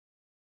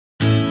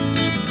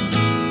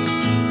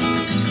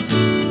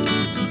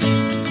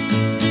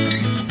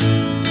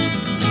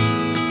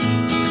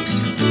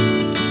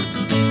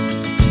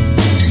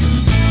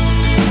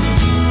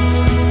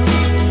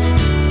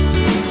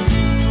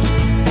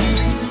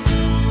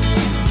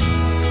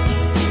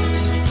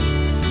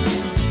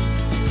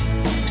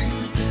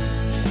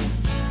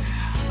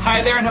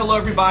Hi there and hello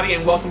everybody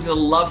and welcome to the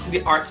Love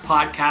City Arts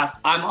Podcast.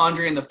 I'm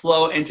Andre in the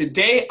Flow and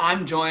today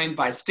I'm joined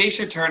by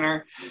Stacia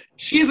Turner.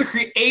 She is a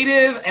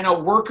creative and a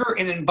worker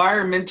in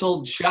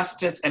environmental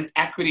justice and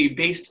equity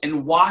based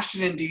in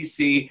Washington,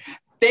 D.C.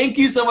 Thank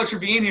you so much for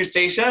being here,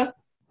 Stacia.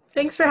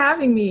 Thanks for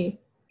having me.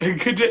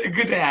 Good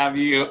to have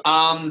you.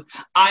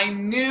 I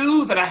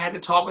knew that I had to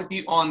talk with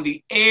you on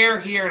the air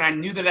here, and I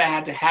knew that I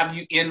had to have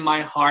you in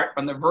my heart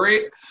from the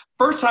very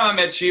first time I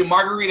met you.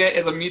 Margarita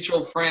is a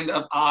mutual friend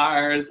of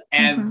ours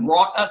and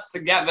brought us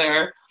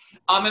together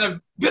in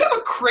a bit of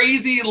a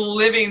crazy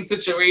living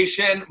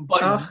situation,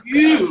 but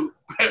you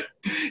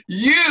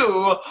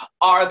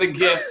are the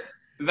gift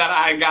that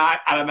I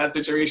got out of that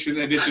situation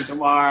in addition to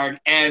Marg.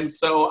 And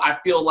so I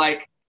feel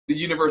like the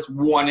universe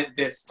wanted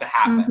this to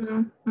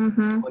happen.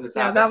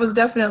 Yeah, that was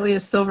definitely a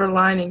silver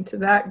lining to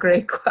that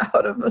gray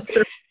cloud of a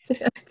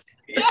circumstance.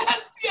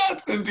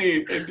 Yes,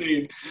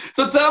 indeed.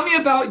 So tell me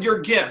about your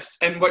gifts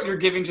and what you're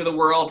giving to the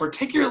world,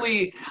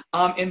 particularly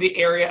in the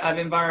area of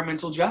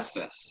environmental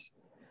justice.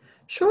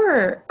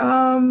 Sure.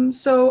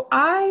 So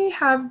I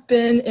have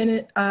been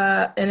an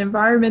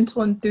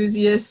environmental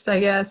enthusiast,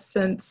 I guess,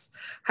 since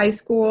high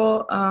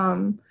school.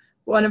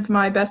 One of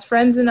my best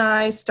friends and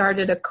I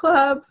started a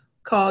club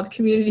called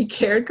Community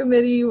Care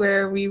Committee,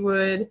 where we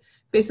would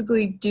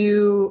basically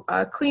do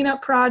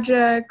cleanup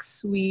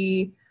projects.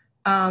 We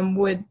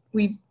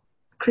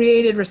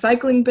created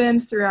recycling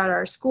bins throughout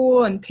our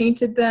school and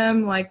painted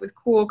them like with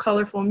cool,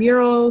 colorful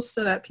murals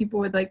so that people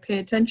would like pay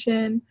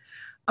attention.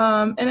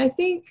 And I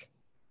think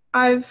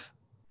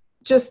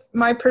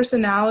my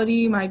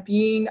personality, my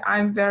being,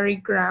 I'm very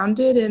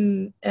grounded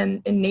in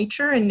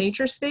nature and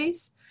nature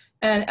space.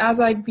 And as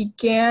I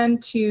began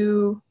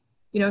to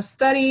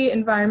study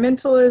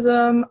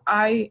environmentalism,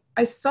 I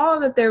saw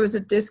that there was a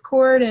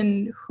discord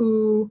in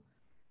who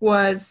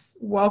was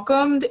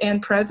welcomed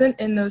and present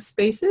in those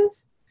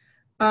spaces.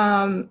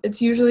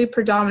 It's usually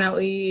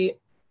predominantly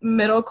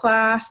middle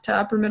class to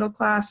upper middle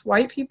class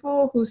white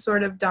people who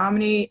sort of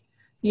dominate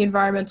the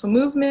environmental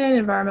movement,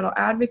 environmental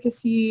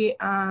advocacy,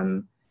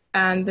 and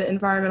the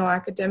environmental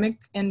academic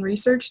and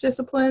research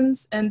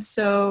disciplines. And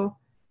so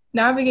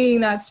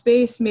navigating that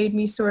space made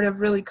me sort of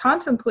really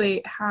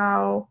contemplate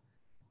how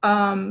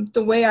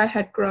the way I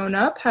had grown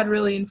up had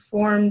really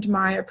informed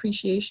my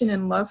appreciation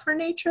and love for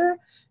nature,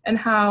 and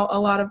how a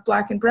lot of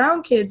Black and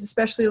brown kids,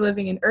 especially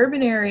living in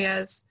urban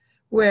areas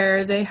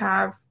where they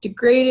have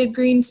degraded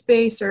green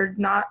space or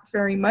not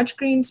very much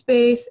green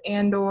space,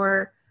 and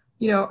or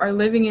are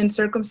living in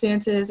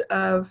circumstances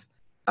of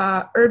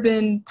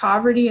urban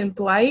poverty and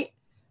blight,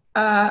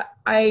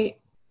 I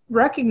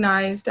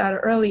recognized at an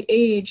early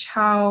age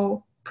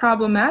how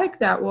problematic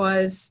that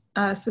was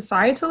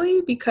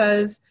societally,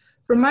 because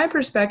from my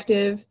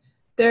perspective,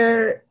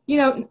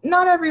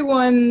 not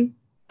everyone.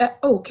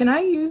 Can I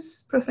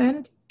use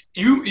profanity?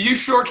 You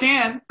sure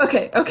can.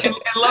 Okay. And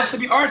Love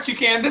City Arts, you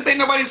can. This ain't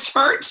nobody's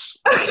church.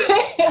 Okay.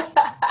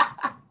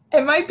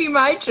 It might be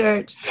my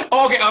church.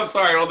 Oh, okay, I'm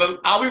sorry. Well, then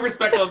I'll be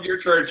respectful of your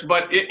church,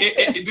 but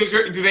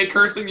do they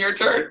curse in your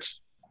church?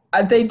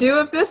 They do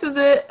if this is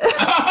it.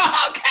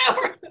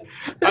 Okay.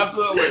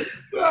 Absolutely.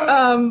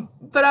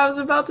 But I was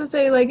about to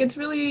say, like, it's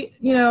really,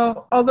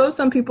 although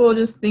some people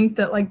just think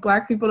that, like,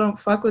 Black people don't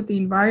fuck with the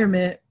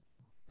environment,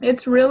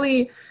 there's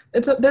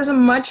a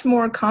much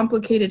more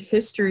complicated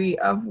history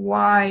of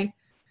why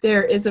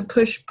there is a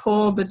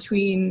push-pull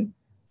between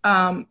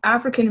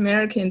African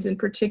Americans in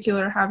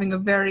particular having a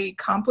very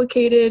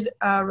complicated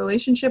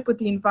relationship with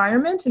the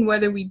environment, and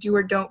whether we do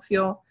or don't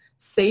feel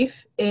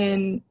safe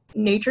in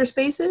nature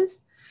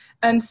spaces.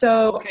 And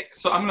so, okay,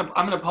 so I'm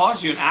gonna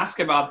pause you and ask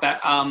about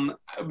that.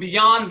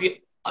 Beyond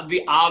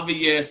the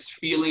obvious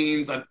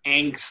feelings of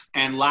angst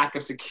and lack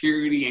of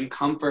security and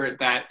comfort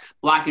that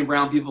Black and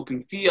brown people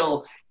can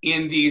feel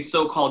in the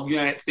so-called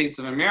United States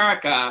of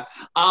America,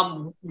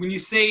 when you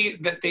say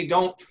that they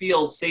don't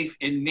feel safe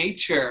in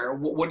nature,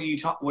 what are you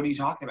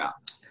talking about?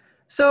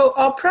 So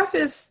I'll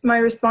preface my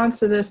response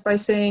to this by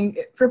saying,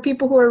 for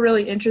people who are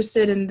really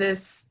interested in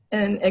this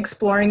and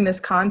exploring this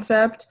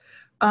concept,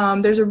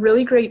 there's a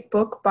really great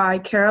book by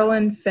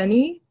Carolyn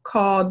Finney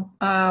called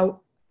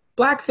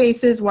Black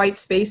Faces, White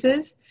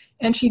Spaces.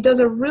 And she does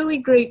a really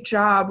great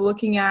job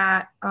looking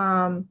at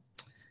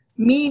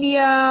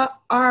media,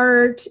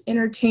 art,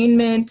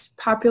 entertainment,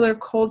 popular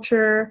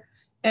culture,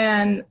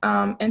 and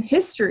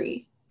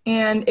history,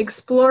 and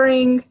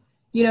exploring,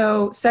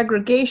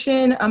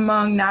 segregation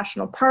among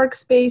national park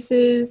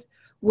spaces,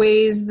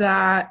 ways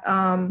that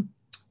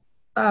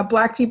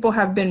Black people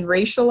have been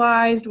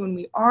racialized when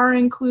we are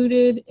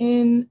included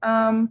in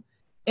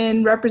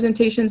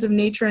representations of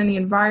nature and the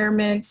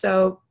environment.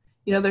 So,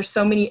 there's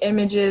so many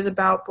images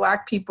about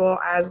Black people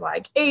as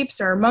like apes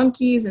or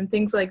monkeys and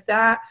things like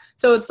that.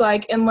 So it's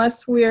like,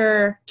 unless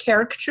we're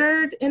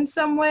caricatured in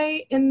some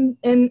way in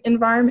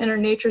environment or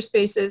nature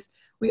spaces,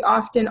 we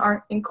often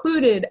aren't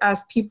included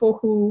as people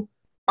who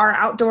are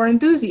outdoor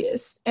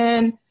enthusiasts.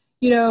 And,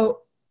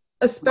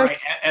 especially, right,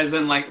 as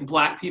in like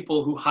Black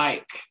people who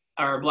hike,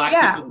 or Black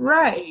people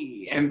who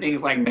ski and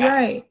things like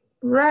that.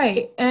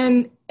 Right.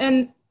 And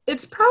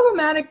it's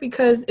problematic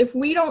because if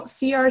we don't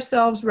see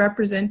ourselves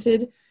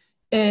represented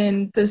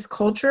in this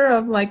culture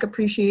of like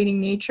appreciating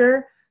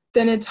nature,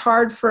 then it's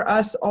hard for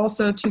us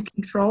also to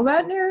control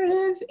that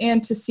narrative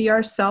and to see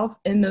ourselves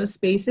in those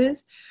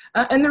spaces.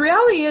 And the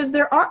reality is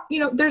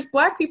there's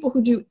Black people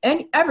who do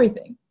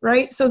everything,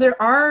 right? So there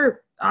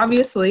are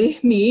obviously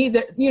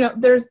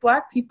there's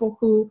Black people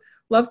who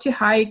love to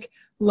hike,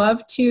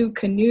 love to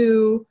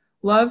canoe,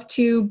 love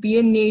to be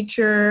in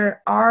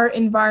nature, are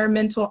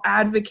environmental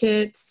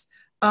advocates.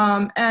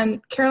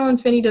 And Carolyn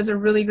Finney does a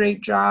really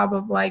great job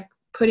of like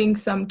putting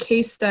some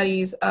case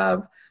studies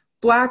of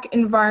Black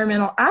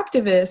environmental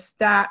activists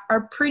that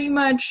are pretty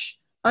much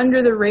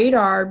under the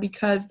radar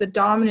because the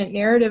dominant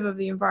narrative of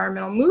the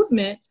environmental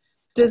movement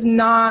does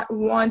not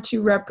want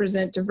to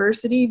represent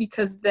diversity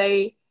because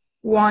they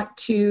want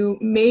to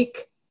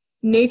make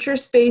nature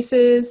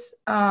spaces,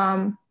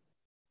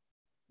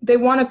 they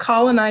want to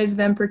colonize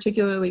them,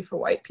 particularly for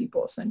white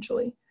people,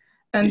 essentially.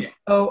 And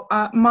so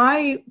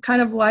my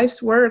kind of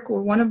life's work,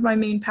 or one of my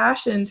main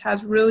passions,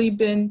 has really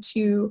been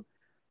to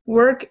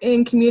work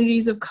in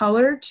communities of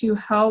color to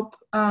help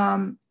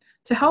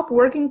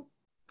working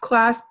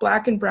class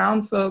Black and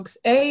brown folks,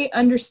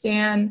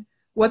 understand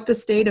what the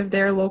state of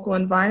their local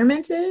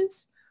environment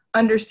is,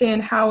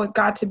 understand how it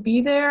got to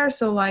be there.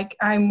 So like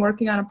I'm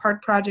working on a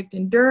park project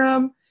in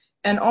Durham,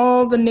 and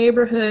all the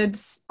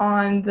neighborhoods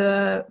on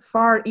the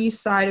far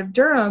east side of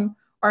Durham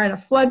are in a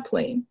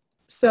floodplain.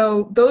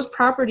 So those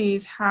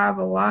properties have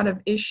a lot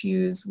of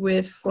issues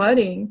with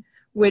flooding,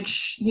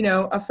 which,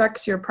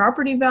 affects your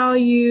property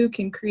value,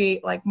 can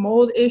create like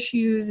mold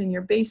issues in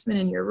your basement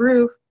and your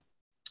roof.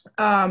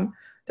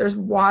 There's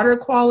water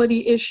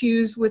quality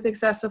issues with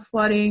excessive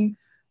flooding.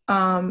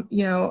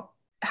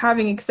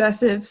 Having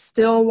excessive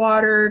still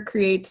water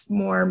creates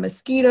more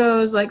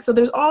mosquitoes. So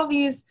there's all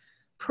these,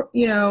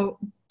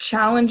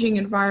 challenging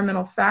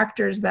environmental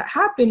factors that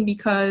happen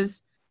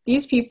because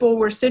these people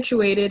were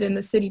situated in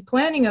the city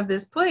planning of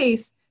this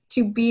place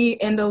to be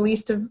in the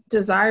least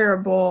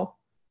desirable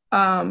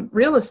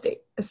real estate,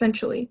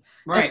 essentially.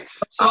 Right.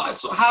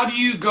 So how do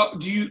you go?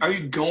 Are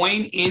you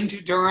going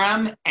into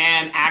Durham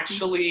and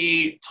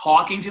actually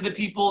talking to the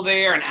people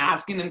there and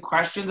asking them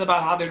questions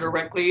about how they're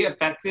directly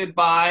affected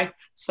by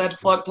said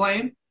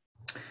floodplain?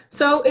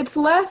 So it's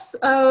less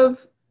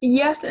of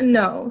yes and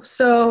no.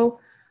 So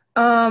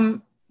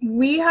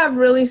we have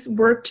really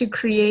worked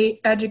to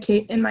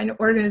educate in my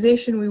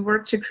organization. We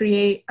work to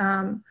create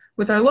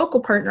with our local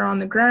partner on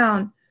the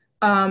ground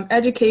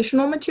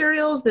educational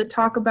materials that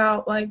talk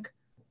about like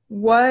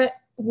what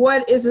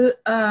is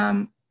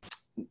a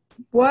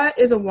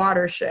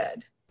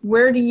watershed?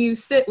 Where do you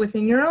sit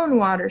within your own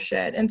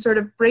watershed? And sort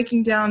of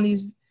breaking down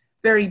these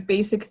very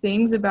basic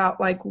things about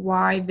like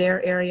why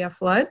their area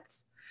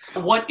floods.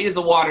 What is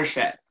a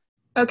watershed?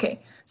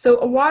 Okay,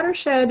 so a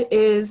watershed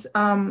is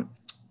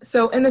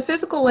so in the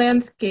physical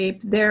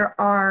landscape, there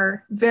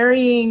are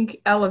varying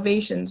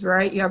elevations,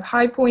 right? You have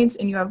high points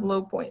and you have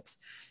low points.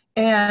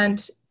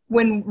 And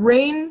when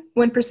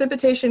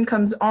precipitation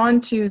comes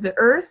onto the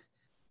earth,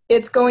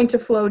 it's going to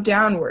flow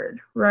downward,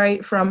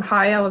 right? From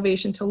high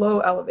elevation to low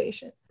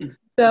elevation.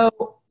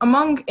 So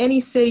among any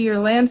city or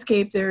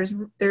landscape, there's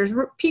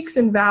peaks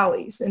and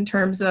valleys in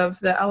terms of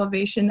the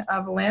elevation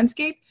of a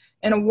landscape.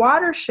 And a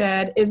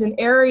watershed is an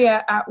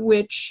area at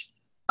which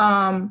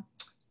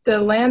the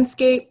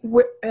landscape,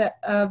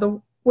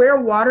 where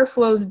water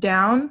flows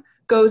down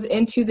goes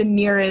into the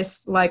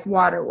nearest like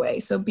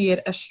waterway. So be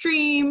it a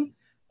stream,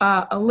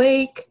 a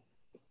lake,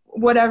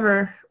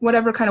 whatever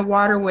kind of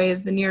waterway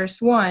is the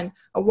nearest one.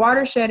 A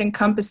watershed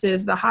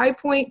encompasses the high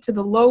point to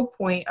the low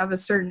point of a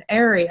certain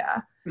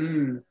area.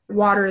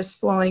 Water is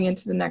flowing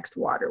into the next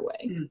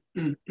waterway.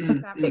 If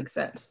that makes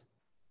sense.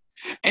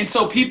 And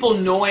so people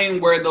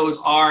knowing where those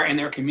are in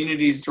their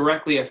communities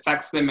directly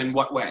affects them in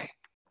what way?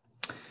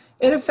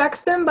 It affects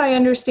them by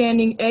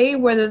understanding,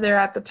 whether they're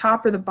at the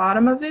top or the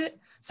bottom of it.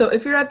 So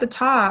if you're at the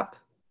top,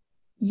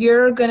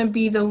 you're going to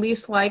be the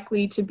least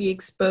likely to be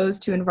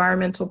exposed to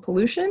environmental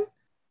pollution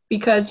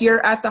because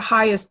you're at the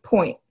highest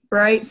point,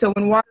 right? So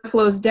when water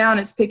flows down,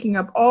 it's picking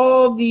up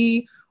all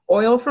the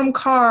oil from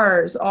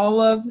cars,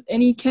 all of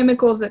any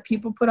chemicals that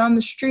people put on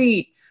the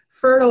street,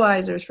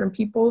 fertilizers from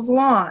people's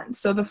lawns.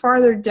 So the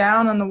farther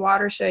down on the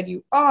watershed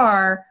you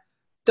are,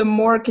 the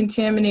more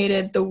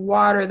contaminated the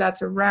water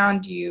that's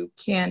around you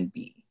can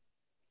be.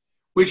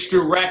 Which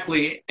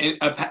directly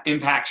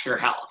impacts your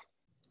health.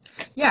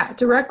 Yeah,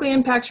 directly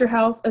impacts your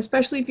health,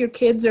 especially if your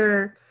kids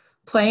are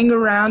playing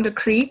around a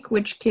creek,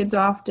 which kids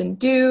often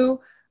do.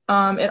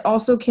 It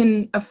also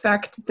can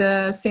affect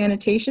the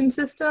sanitation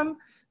system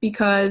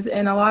because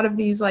in a lot of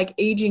these like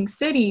aging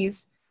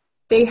cities,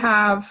 they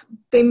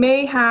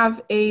may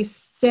have a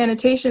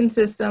sanitation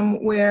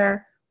system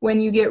where when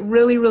you get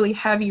really, really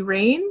heavy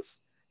rains,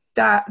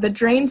 that the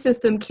drain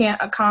system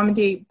can't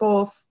accommodate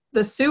both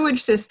the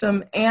sewage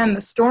system and the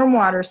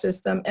stormwater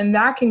system. And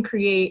that can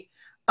create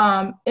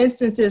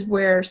instances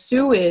where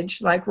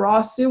sewage, like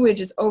raw sewage,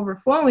 is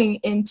overflowing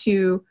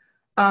into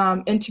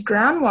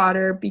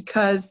groundwater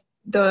because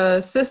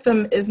the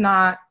system is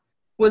not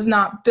was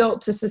not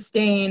built to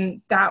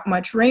sustain that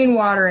much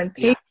rainwater and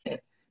pavement.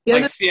 The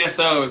like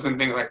CSOs and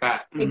things like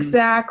that.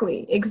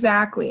 Exactly.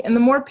 And the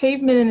more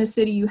pavement in a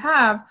city you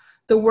have,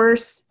 the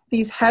worse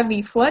these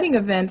heavy flooding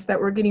events that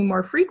we're getting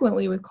more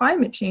frequently with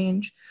climate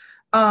change,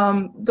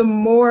 the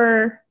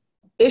more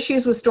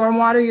issues with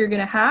stormwater you're going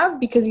to have,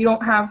 because you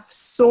don't have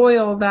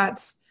soil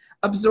that's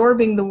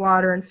absorbing the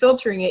water and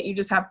filtering it. You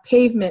just have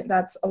pavement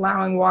that's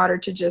allowing water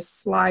to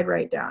just slide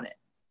right down it.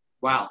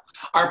 Wow.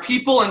 Are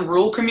people in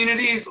rural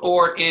communities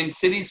or in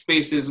city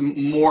spaces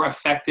more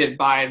affected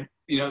by,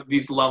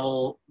 this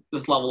level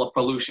of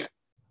pollution?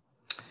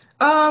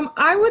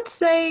 I would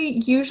say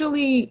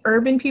usually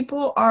urban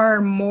people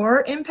are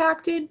more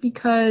impacted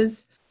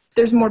because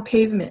there's more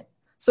pavement.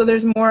 So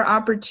there's more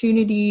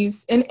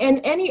opportunities in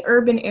any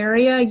urban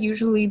area.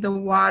 Usually the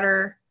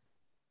water,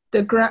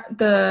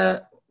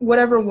 the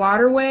whatever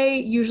waterway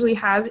usually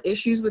has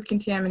issues with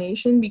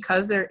contamination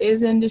because there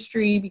is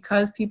industry,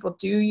 because people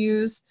do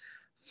use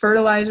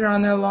fertilizer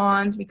on their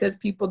lawns, because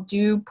people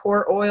do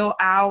pour oil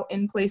out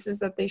in places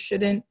that they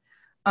shouldn't.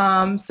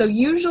 So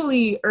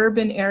usually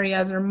urban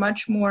areas are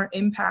much more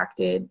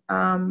impacted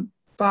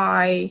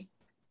by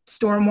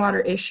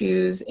stormwater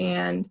issues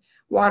and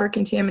water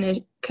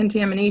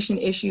contamination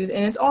issues.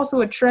 And it's also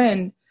a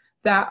trend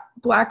that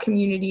Black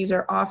communities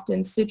are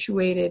often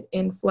situated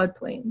in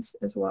floodplains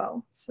as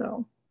well.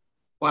 So.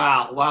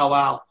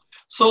 Wow.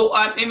 So,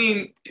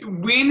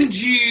 when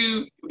did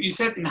you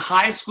said in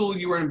high school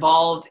you were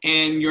involved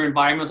in your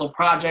environmental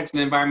projects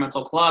and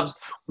environmental clubs.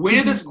 When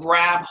did this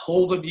grab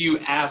hold of you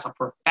as a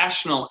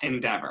professional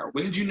endeavor?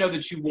 When did you know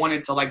that you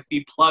wanted to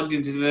be plugged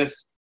into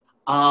this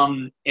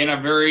in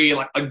a very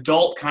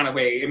adult kind of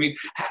way?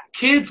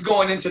 Kids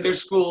going into their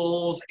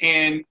schools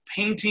and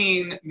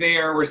painting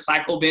their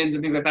recycle bins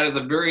and things like that is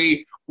a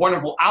very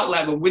wonderful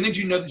outlet. But when did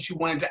you know that you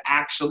wanted to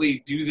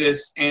actually do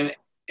this in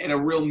a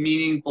real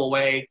meaningful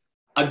way,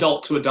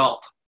 adult to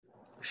adult?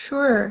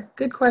 Sure.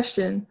 Good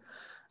question.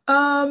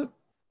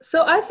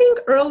 So I think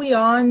early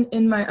on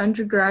in my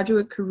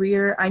undergraduate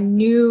career, I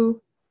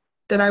knew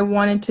that I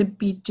wanted to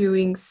be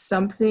doing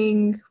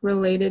something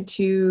related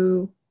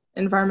to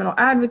environmental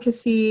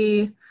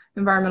advocacy,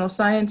 environmental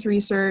science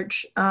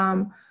research.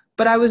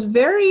 But I was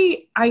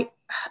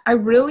I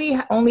really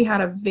only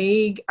had a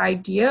vague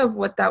idea of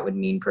what that would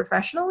mean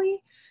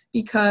professionally,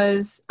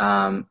 because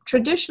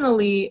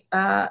traditionally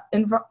the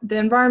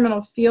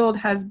environmental field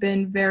has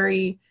been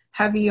very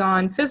heavy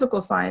on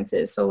physical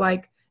sciences, so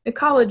like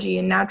ecology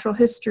and natural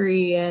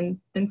history and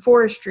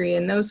forestry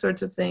and those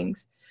sorts of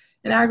things,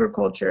 and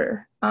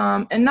agriculture.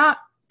 And not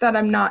that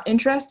I'm not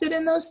interested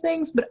in those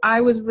things, but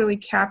I was really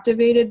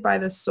captivated by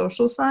the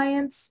social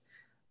science,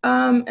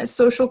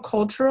 social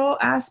cultural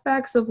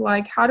aspects of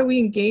how do we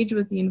engage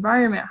with the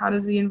environment? How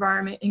does the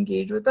environment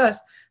engage with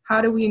us?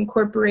 How do we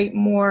incorporate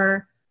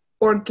more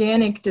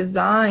organic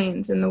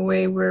designs in the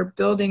way we're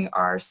building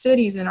our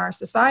cities and our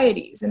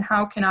societies? And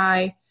how can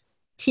I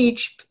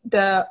teach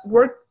the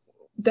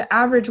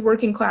average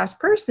working class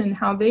person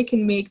how they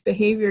can make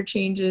behavior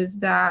changes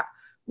that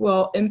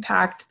will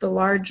impact the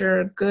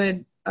larger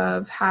good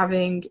of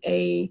having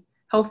a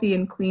healthy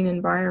and clean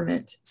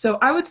environment? So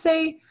I would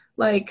say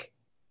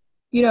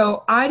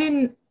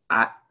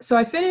so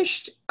I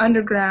finished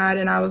undergrad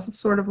and I was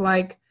sort of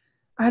I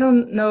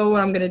don't know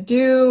what I'm going to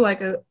do.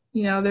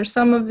 There's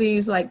some of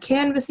these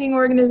canvassing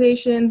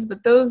organizations,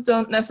 but those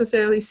don't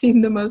necessarily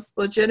seem the most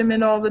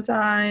legitimate all the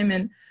time.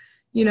 And,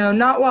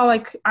 not while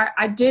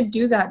I did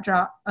do that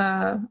job.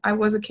 I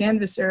was a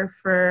canvasser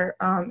for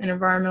an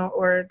environmental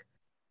org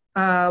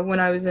when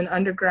I was in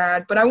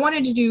undergrad, but I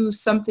wanted to do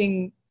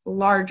something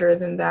larger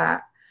than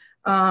that.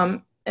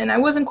 And I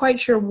wasn't quite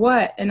sure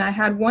what. And I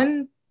had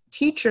one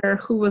teacher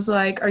who was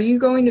like, "Are you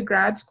going to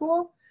grad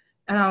school?"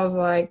 And I was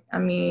like,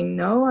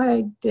 no,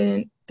 I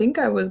didn't think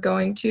I was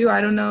going to.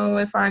 I don't know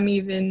if I'm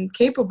even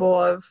capable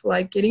of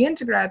getting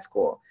into grad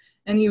school.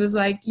 And he was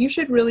like, "You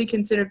should really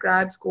consider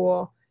grad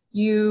school.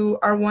 You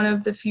are one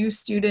of the few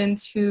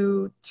students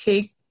who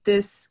take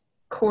this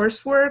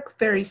coursework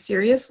very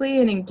seriously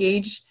and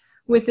engage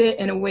with it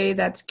in a way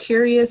that's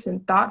curious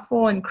and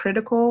thoughtful and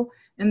critical.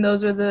 And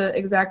those are the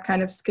exact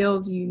kind of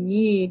skills you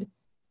need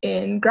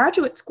in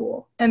graduate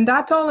school." And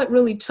that's all it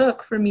really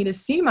took for me to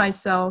see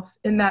myself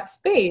in that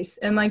space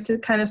and to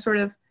kind of sort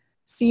of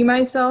see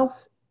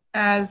myself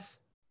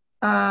as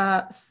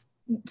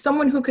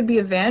someone who could be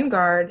a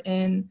vanguard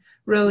in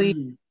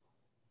really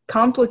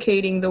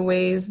complicating the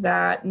ways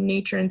that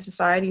nature and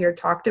society are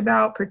talked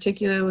about,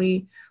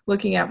 particularly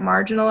looking at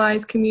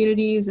marginalized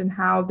communities and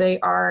how they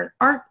aren't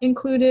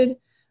included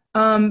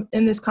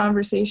in this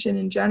conversation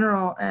in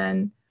general.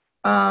 And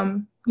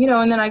and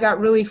then I got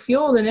really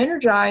fueled and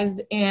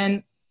energized.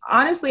 And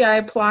honestly, I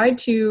applied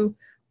to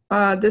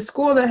the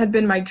school that had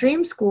been my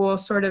dream school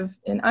sort of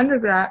in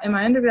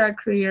my undergrad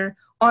career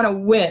on a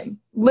whim,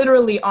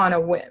 literally on a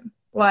whim.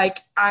 I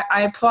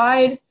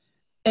applied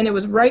and it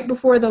was right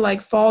before the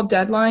fall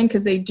deadline,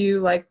 because they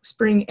do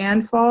spring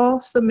and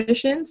fall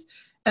submissions.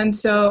 And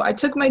so I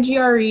took my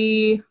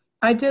GRE,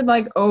 I did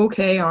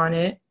okay on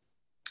it.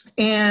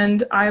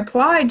 And I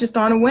applied just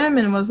on a whim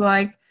and was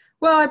like,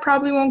 well, I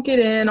probably won't get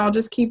in. I'll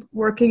just keep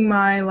working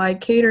my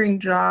like catering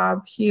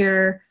job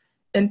here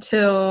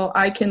until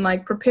I can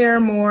like prepare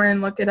more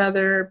and look at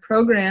other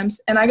programs.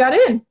 And I got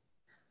in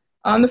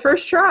on the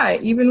first try,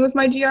 even with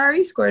my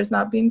GRE scores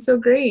not being so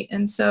great.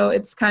 And so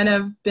it's kind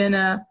of been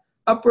a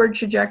upward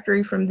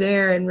trajectory from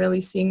there and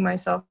really seeing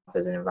myself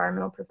as an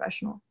environmental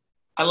professional.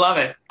 I love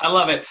it. I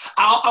love it.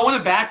 I want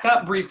to back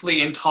up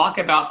briefly and talk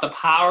about the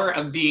power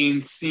of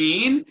being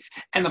seen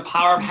and the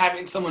power of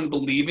having someone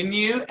believe in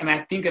you. And I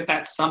think that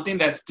that's something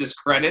that's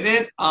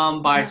discredited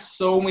by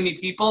so many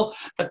people.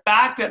 The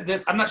fact that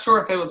this, I'm not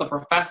sure if it was a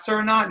professor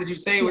or not. Did you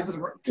say it was?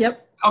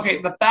 Yep.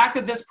 Okay. The fact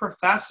that this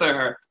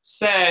professor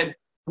said,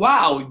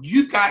 wow,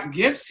 you've got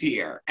gifts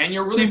here and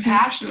you're really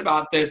passionate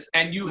about this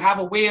and you have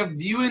a way of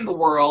viewing the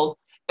world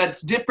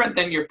that's different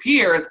than your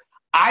peers.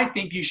 I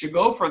think you should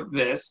go for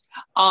this.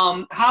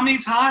 How many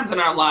times in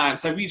our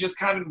lives have we just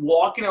kind of been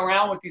walking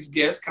around with these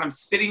gifts, kind of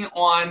sitting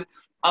on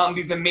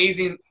these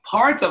amazing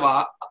parts of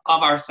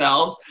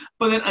ourselves,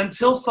 but then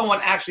until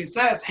someone actually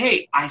says,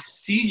 hey, I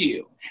see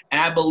you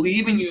and I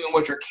believe in you and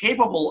what you're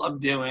capable of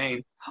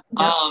doing,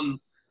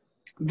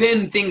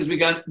 then things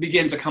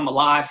begin to come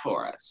alive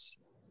for us.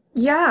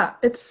 Yeah,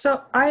 it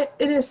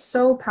is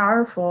so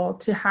powerful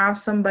to have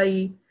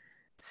somebody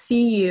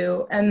see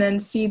you and then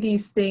see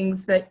these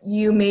things that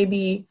you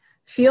maybe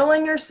feel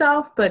in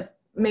yourself, but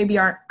maybe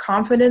aren't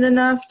confident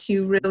enough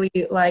to really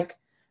like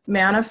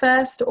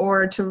manifest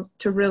or to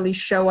really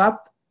show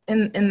up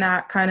in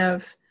that kind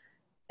of,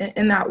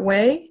 in that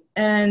way.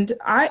 And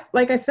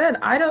like I said,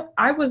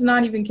 I was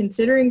not even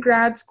considering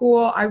grad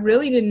school. I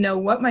really didn't know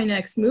what my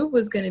next move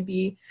was going to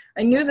be.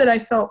 I knew that I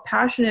felt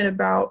passionate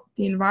about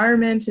the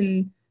environment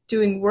and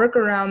doing work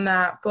around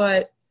that,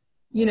 but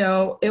you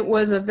know, it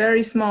was a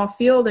very small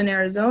field in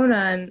Arizona,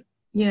 and,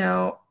 you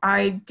know,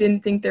 I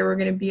didn't think there were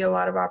going to be a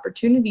lot of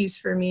opportunities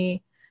for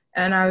me.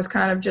 And I was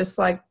kind of just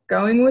like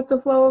going with the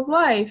flow of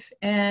life.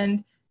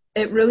 And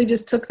it really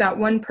just took that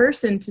one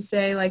person to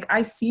say, like,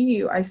 I see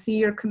you. I see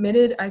you're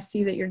committed. I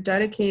see that you're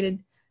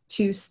dedicated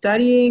to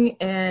studying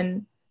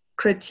and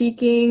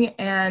critiquing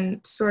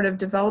and sort of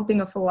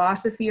developing a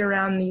philosophy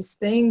around these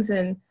things.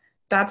 And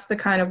that's the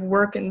kind of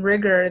work and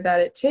rigor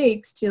that it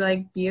takes to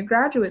like be a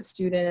graduate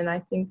student. And I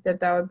think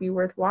that would be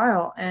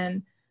worthwhile.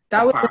 And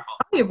that was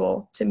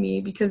valuable to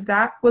me because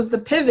that was the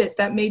pivot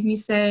that made me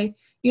say,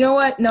 you know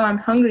what? No, I'm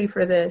hungry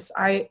for this.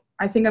 I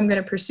think I'm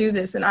going to pursue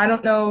this. And I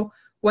don't know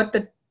what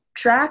the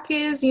track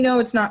is, you know,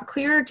 it's not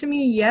clear to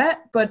me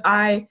yet, but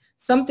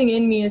something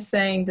in me is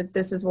saying that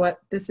this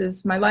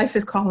is my life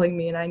is calling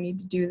me and I need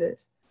to do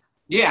this.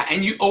 Yeah,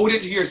 and you owed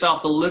it to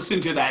yourself to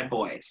listen to that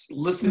voice,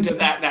 listen to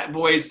that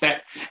voice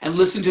and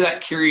listen to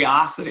that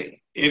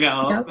curiosity, you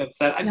know, that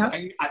said,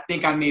 I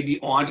think I may be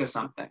onto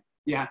something.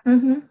 Yeah.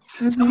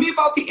 Tell me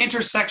about the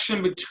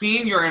intersection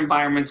between your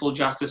environmental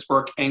justice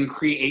work and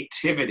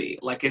creativity.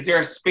 Like, is there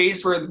a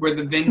space where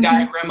the Venn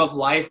diagram of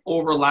life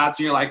overlaps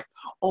and you're like,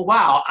 oh,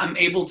 wow, I'm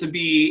able to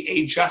be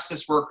a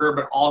justice worker,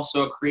 but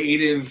also a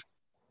creative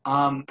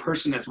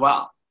person as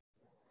well?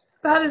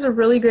 That is a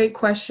really great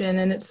question.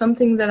 And it's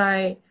something that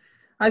I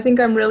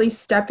think I'm really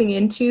stepping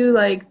into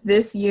like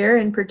this year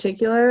in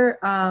particular.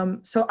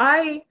 So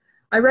I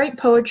write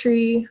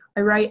poetry,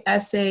 I write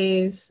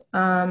essays,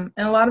 and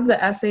a lot of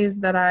the essays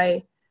that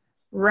I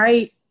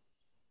write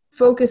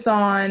focus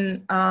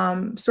on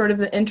sort of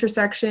the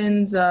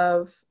intersections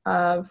of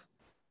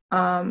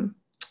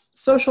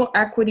social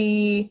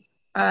equity,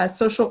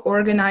 social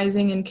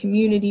organizing and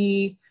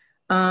community,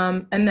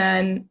 and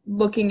then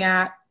looking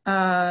at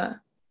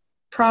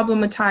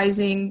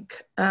problematizing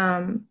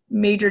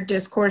major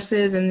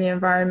discourses in the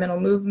environmental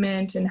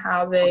movement and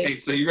how they. Okay,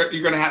 so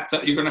you're gonna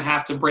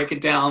have to break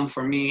it down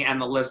for me and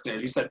the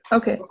listeners. You said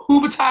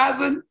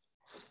problematizing,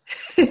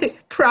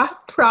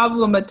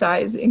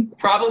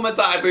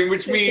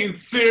 which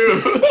means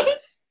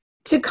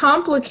to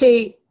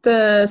complicate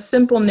the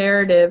simple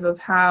narrative of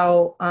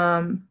how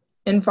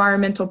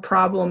environmental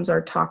problems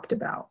are talked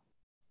about.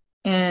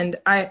 And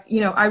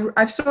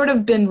I've sort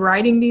of been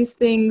writing these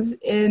things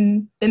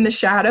in the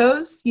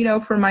shadows, you know,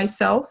 for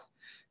myself,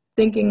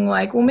 thinking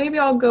like, well, maybe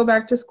I'll go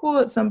back to school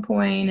at some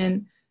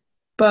point,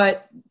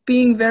 but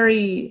being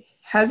very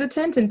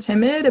hesitant and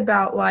timid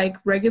about like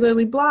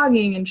regularly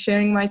blogging and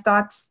sharing my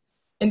thoughts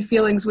and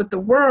feelings with the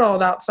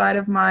world outside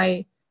of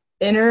my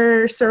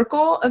inner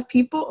circle of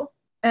people.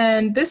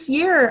 And this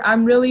year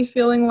I'm really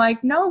feeling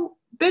like, no,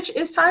 bitch,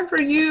 it's time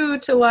for you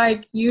to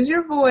like use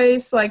your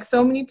voice. Like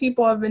so many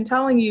people have been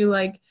telling you,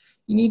 like,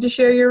 you need to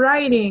share your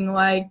writing.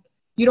 Like,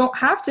 you don't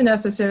have to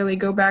necessarily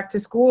go back to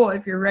school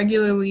if you're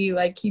regularly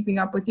like keeping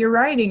up with your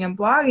writing and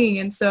blogging.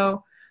 And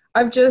so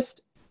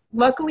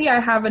luckily I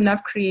have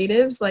enough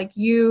creatives like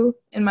you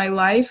in my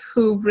life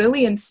who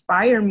really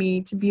inspire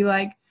me to be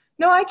like,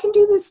 no, I can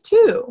do this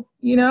too,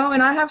 you know,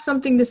 and I have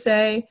something to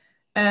say,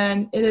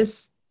 and it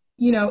is,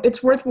 you know,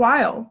 it's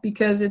worthwhile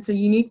because it's a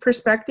unique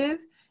perspective.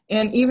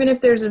 And even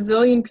if there's a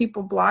zillion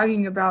people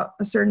blogging about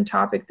a certain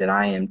topic that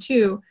I am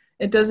too,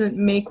 it doesn't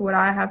make what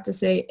I have to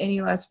say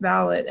any less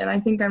valid. And I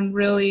think I'm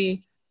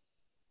really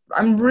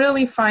I'm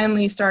really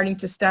finally starting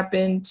to step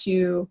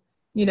into,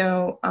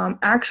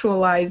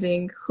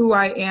 actualizing who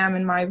I am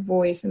and my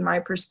voice and my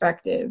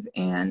perspective,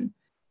 and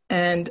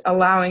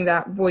allowing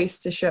that voice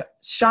to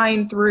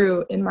shine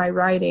through in my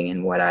writing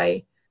and what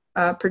I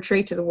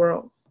portray to the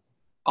world.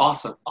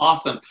 Awesome.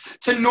 Awesome.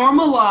 To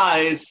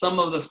normalize some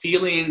of the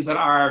feelings that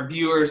our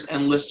viewers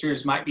and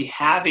listeners might be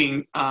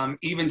having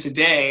even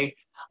today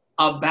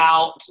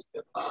about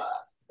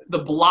the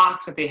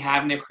blocks that they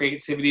have in their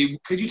creativity,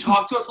 could you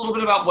talk to us a little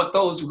bit about what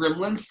those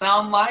gremlins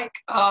sound like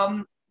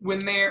when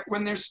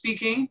they're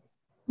speaking?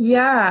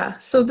 Yeah.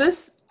 So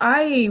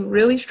I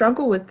really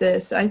struggle with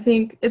this. I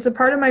think it's a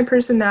part of my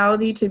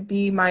personality to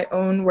be my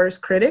own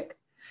worst critic.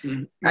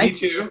 Me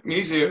too.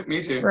 Right. It's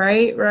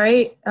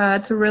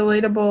a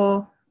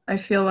relatable, I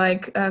feel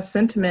like,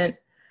 sentiment.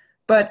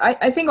 But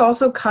I think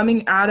also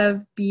coming out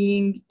of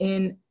being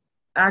in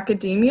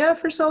academia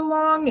for so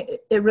long,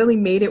 it really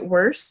made it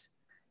worse,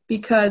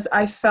 because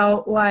I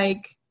felt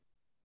like,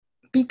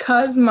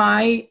 because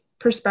my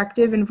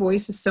perspective and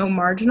voice is so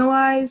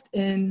marginalized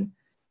in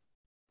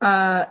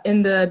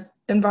the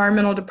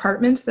environmental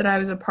departments that I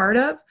was a part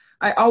of,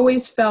 I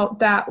always felt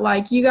that,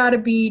 like, you got to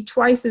be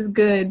twice as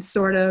good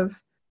sort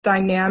of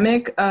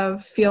dynamic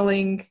of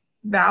feeling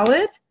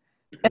valid.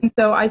 And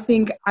so I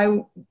think I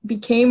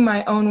became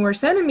my own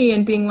worst enemy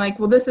and being like,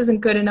 well, this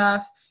isn't good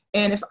enough.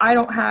 And if I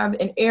don't have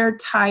an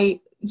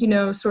airtight,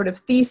 sort of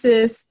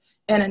thesis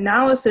and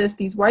analysis,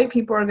 these white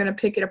people are going to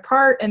pick it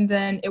apart, and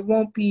then it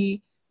won't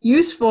be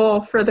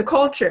useful for the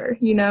culture,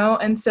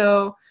 And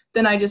so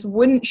then I just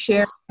wouldn't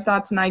share my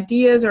thoughts and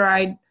ideas, or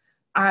I'd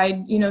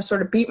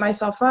sort of beat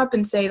myself up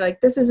and say,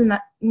 like, this isn't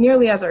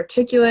nearly as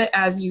articulate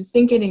as you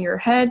think it in your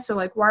head. So,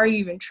 like, why are you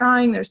even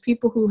trying? There's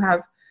people who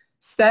have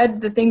said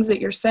the things that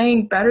you're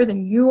saying better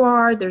than you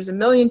are. There's a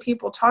million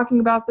people talking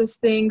about this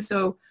thing.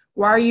 So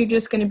why are you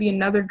just going to be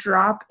another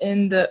drop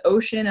in the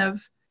ocean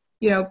of,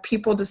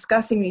 people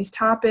discussing these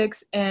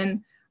topics?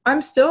 And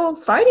I'm still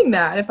fighting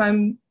that, if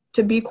I'm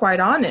to be quite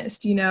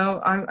honest.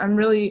 I'm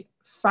really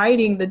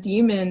fighting the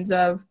demons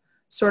of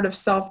sort of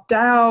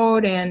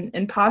self-doubt and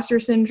imposter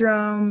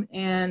syndrome.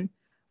 And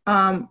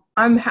I'm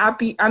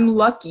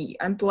lucky,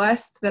 I'm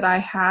blessed that I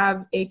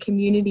have a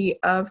community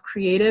of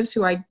creatives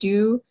who I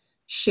do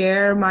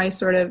share my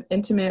sort of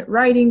intimate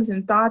writings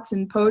and thoughts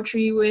and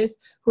poetry with,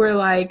 who are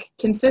like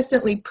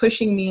consistently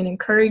pushing me and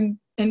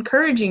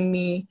encouraging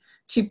me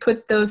to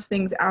put those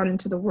things out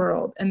into the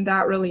world. And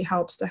that really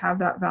helps to have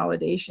that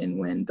validation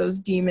when those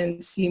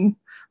demons seem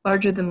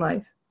larger than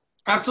life.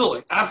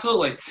 Absolutely.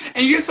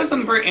 And you just said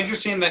something very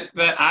interesting that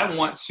I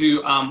want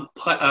to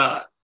put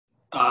a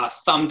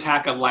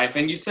thumbtack of life.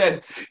 And you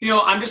said,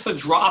 I'm just a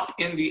drop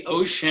in the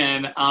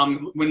ocean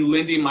when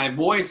lending my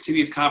voice to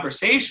these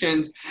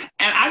conversations.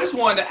 And I just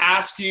wanted to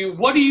ask you,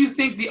 what do you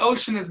think the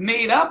ocean is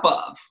made up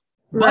of?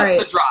 But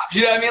the drops,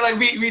 you know what I mean?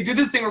 Like we do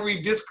this thing where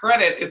we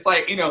discredit. It's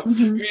like,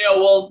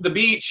 well, the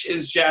beach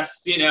is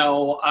just,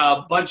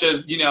 a bunch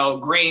of,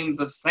 grains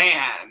of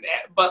sand.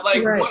 But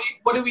like,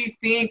 what do we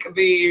think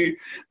the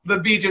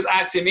beach is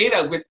actually made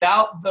of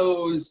without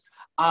those,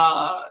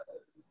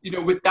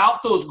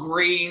 without those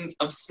grains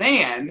of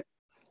sand?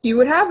 You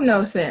would have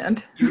no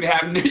sand. You would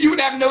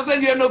have no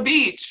sand. You have no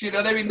beach.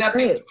 There'd be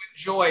nothing to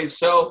enjoy.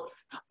 So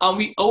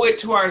we owe it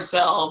to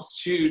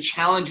ourselves to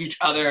challenge each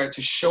other,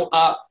 to show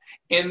up,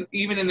 and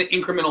even in the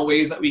incremental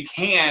ways that we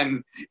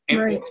can, and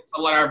to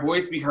let our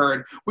voice be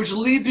heard. Which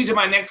leads me to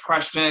my next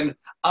question.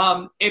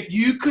 If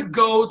you could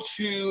go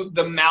to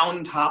the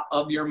mountaintop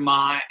of your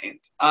mind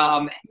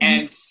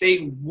and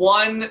say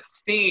one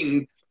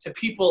thing to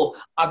people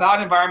about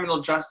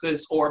environmental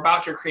justice or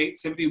about your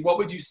creativity, what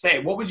would you say?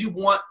 What would you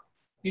want,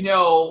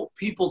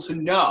 people to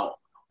know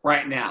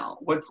right now?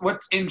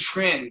 What's in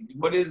trend?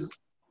 What is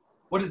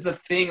the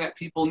thing that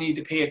people need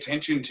to pay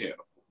attention to?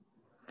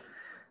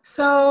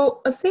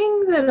 So a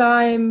thing that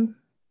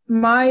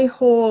my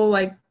whole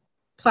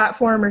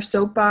platform or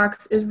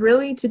soapbox is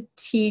really to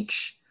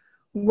teach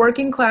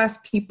working class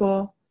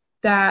people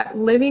that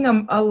living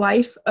a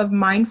life of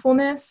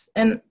mindfulness,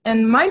 and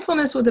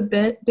mindfulness with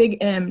a big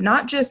M,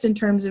 not just in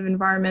terms of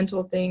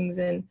environmental things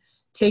and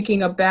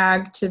taking a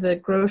bag to the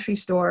grocery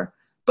store,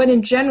 but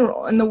in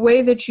general, in the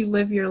way that you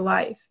live your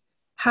life,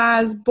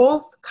 has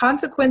both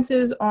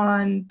consequences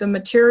on the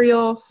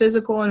material,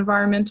 physical,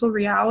 environmental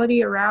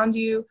reality around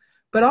you,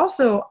 but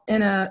also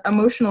in an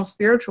emotional,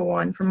 spiritual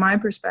one from my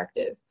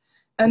perspective.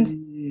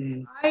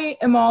 And I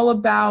am all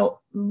about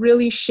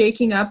really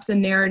shaking up the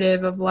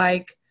narrative of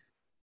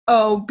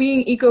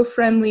being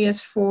eco-friendly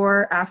is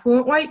for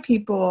affluent white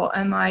people,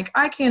 and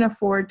I can't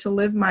afford to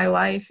live my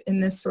life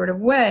in this sort of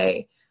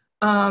way,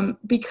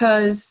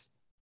 because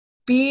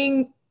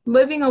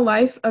living a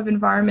life of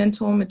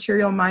environmental and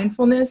material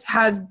mindfulness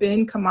has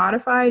been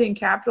commodified in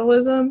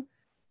capitalism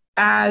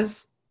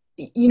as,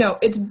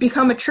 it's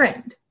become a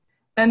trend.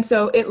 And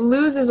so it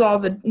loses all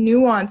the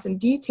nuance and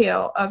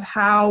detail of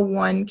how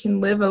one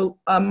can live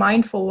a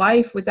mindful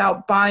life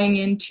without buying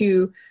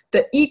into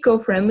the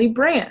eco-friendly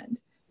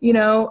brand.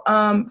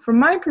 From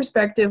my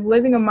perspective,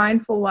 living a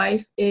mindful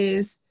life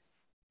is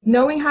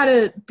knowing how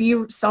to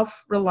be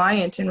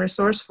self-reliant and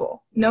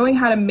resourceful, knowing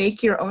how to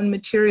make your own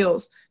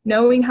materials,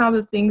 knowing how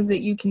the things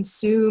that you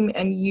consume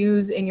and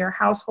use in your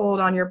household,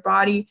 on your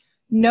body,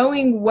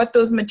 knowing what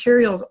those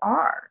materials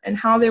are and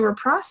how they were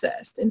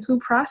processed and who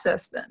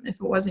processed them if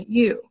it wasn't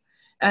you,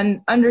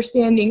 and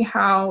understanding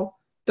how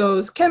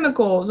those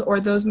chemicals or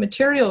those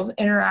materials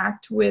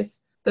interact with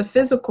the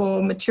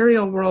physical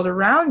material world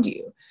around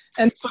you.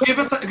 And so give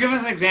us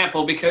an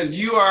example, because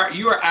you are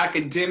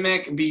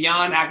academic,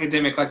 beyond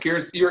academic, like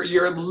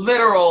your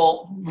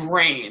literal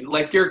brain,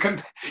 like your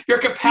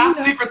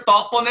capacity for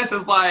thoughtfulness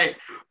is like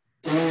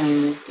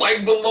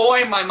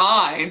blowing my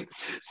mind.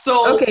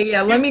 So okay,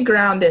 yeah, let me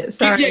ground it.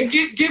 Sorry.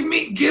 Give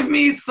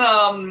me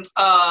some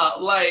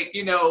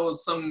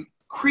some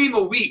cream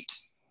of wheat.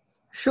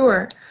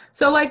 Sure.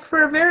 So like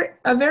for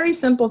a very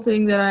simple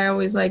thing that I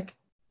always like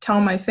tell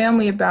my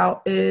family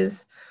about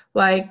is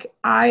like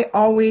I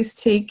always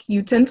take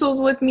utensils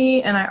with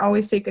me, and I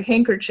always take a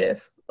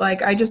handkerchief.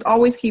 Like I just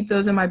always keep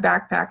those in my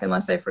backpack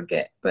unless I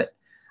forget, but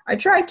I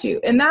try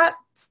to. And that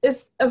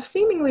is a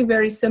seemingly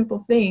very simple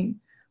thing,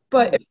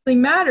 but it really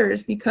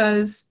matters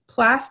because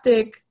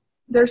plastic,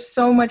 there's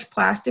so much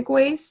plastic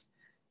waste,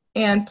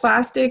 and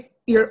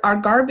our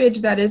garbage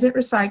that isn't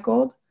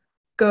recycled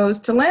goes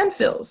to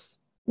landfills.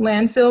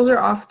 Landfills are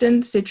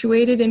often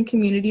situated in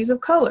communities of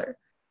color.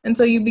 And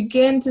so you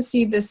begin to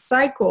see this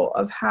cycle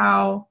of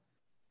how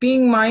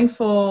being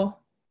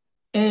mindful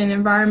in an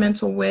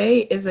environmental way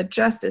is a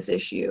justice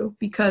issue,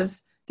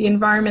 because the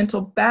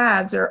environmental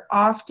bads are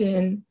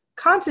often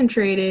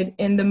concentrated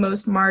in the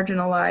most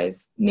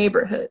marginalized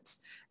neighborhoods.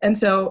 And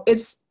so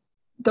it's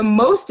the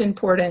most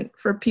important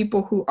for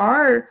people who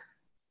are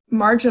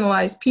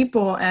marginalized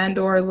people and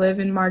or live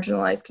in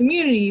marginalized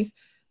communities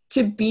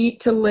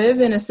to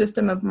live in a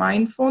system of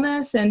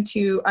mindfulness and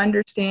to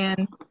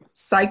understand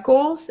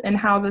cycles and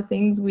how the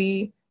things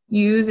we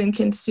use and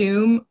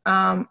consume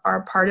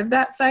are part of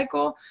that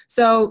cycle.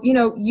 So,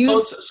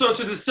 so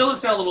to distill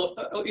this down a little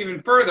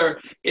even further,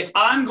 if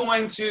I'm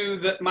going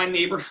to my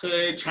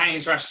neighborhood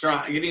Chinese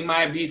restaurant, getting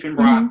my beef and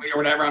broccoli or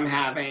whatever I'm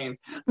having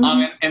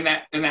in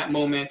that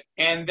moment,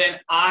 and then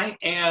I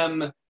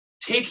am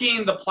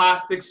taking the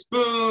plastic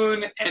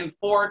spoon and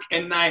fork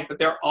and knife that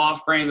they're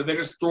offering, that they're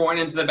just throwing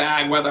into the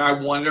bag, whether I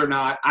want it or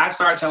not, I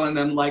start telling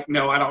them like,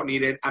 no, I don't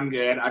need it. I'm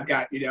good. I've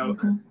got,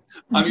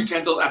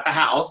 utensils at the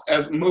house,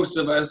 as most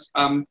of us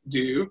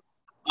do.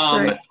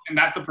 Right. And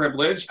that's a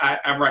privilege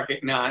I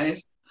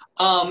recognize.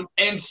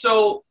 And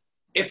so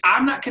if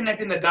I'm not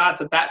connecting the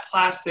dots, that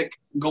plastic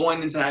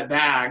going into that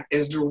bag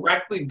is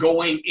directly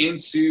going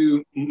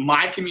into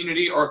my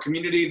community or a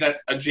community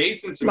that's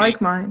adjacent to me.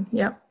 Like mine,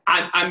 yep.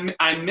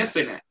 I'm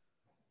missing it.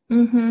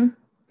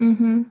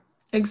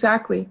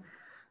 Exactly.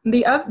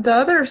 The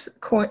other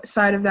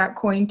side of that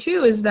coin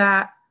too is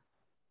that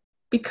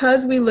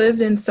because we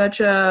lived in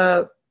such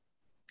a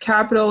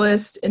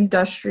capitalist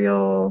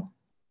industrial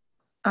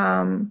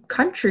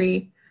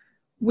country,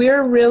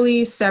 we're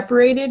really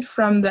separated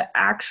from the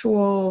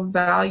actual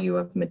value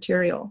of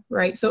material,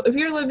 right? So if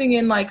you're living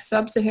in like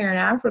sub-Saharan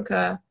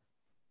Africa,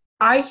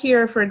 I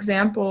hear, for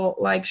example,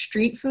 like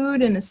street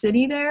food in the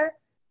city there,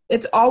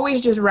 it's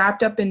always just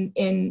wrapped up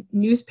in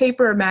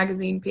newspaper or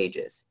magazine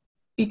pages,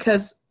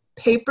 because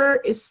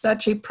paper is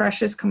such a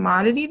precious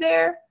commodity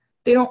there.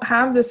 They don't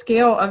have the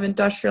scale of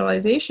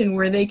industrialization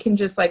where they can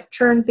just like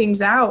churn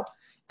things out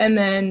and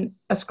then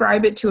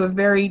ascribe it to a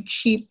very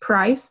cheap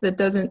price that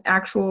doesn't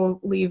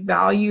actually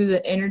value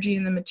the energy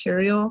and the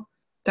material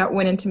that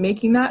went into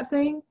making that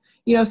thing.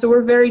 So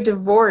we're very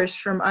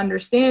divorced from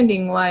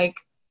understanding like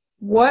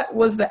what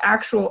was the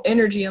actual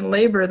energy and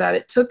labor that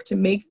it took to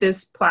make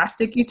this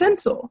plastic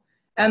utensil.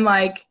 And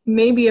like,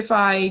 maybe if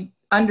I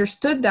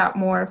understood that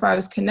more, if I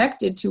was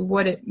connected to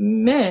what it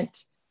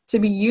meant to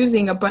be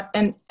using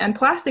and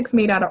plastic's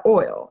made out of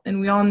oil. And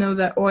we all know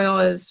that oil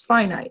is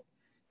finite,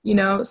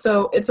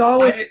 so it's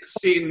always.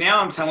 See, now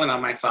I'm telling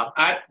on myself.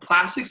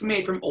 Plastic's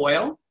made from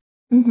oil?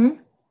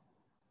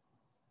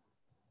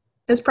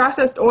 It's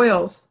processed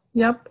oils.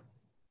 Yep.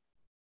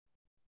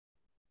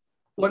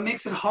 What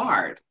makes it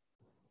hard?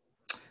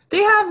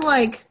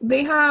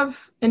 They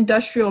have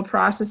industrial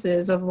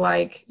processes of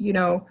like,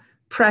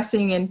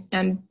 pressing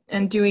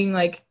and doing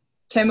like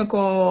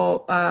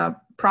chemical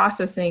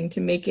processing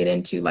to make it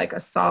into like a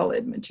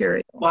solid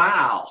material.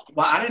 Wow.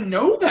 I didn't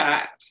know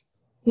that.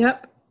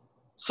 Yep.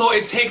 So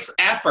it takes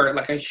effort,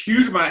 like a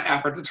huge amount of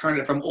effort, to turn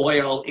it from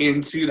oil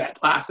into that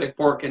plastic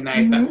fork and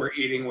knife that we're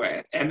eating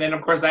with. And then,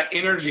 of course, that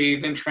energy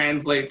then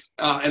translates,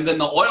 and then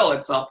the oil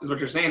itself is what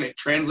you're saying, it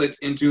translates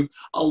into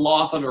a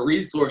loss of a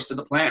resource to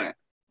the planet.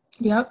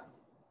 Yep,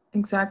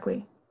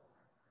 exactly.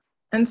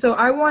 And so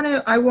I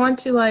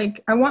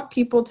want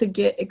people to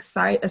get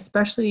excited,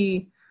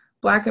 especially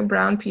Black and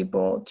brown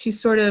people, to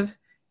sort of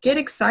get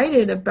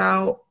excited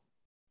about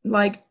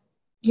like,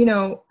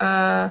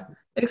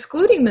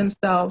 excluding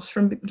themselves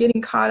from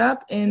getting caught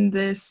up in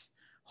this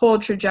whole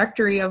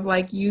trajectory of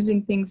like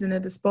using things in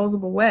a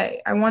disposable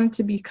way. I want it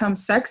to become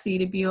sexy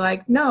to be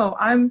like, no,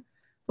 I'm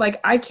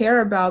like, I care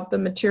about the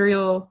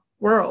material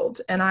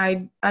world, and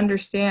I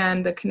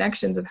understand the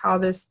connections of how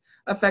this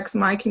affects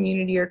my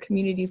community or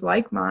communities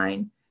like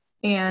mine,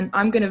 and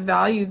I'm going to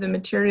value the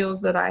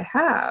materials that I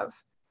have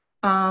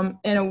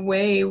in a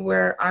way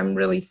where I'm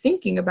really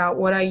thinking about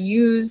what I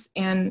use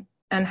and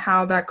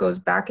how that goes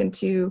back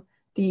into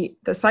the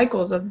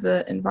cycles of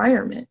the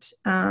environment.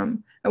 I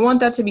want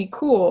that to be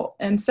cool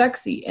and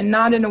sexy, and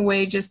not in a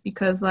way just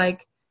because,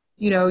 like,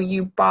 you know,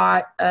 you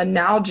bought a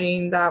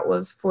Nalgene that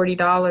was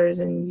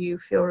 $40 and you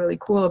feel really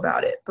cool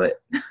about it,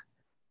 but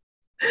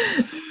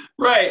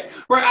Right.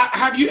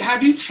 Have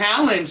you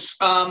challenged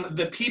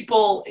the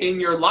people in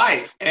your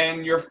life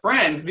and your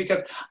friends?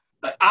 Because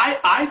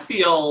I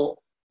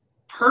feel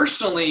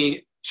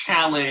personally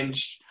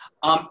challenged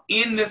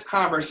in this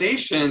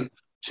conversation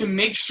to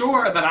make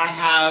sure that I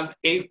have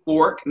a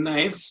fork,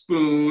 knife,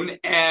 spoon,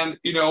 and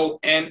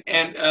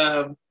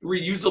a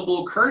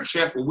reusable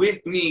kerchief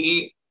with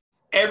me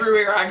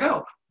everywhere I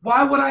go.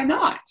 Why would I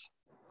not?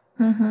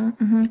 Mm-hmm,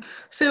 mm-hmm.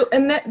 So,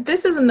 and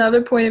this is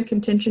another point of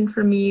contention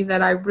for me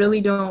that I really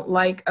don't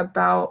like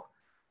about,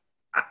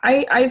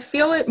 I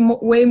feel it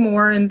way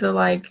more in the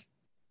like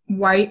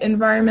white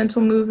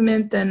environmental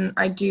movement than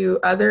I do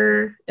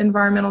other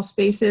environmental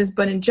spaces.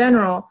 But in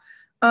general,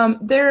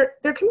 there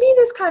can be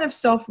this kind of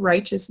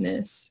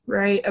self-righteousness,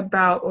 right?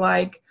 About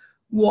like,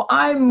 well,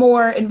 I'm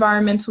more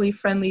environmentally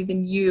friendly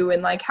than you,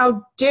 and like,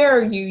 how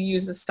dare you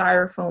use a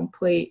styrofoam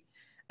plate?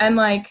 And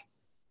like,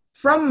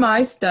 from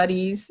my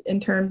studies in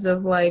terms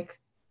of like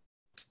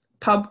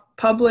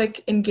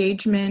public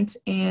engagement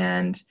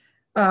and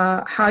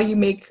how you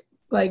make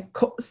like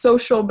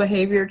social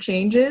behavior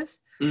changes,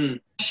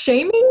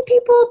 shaming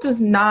people does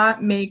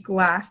not make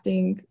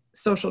lasting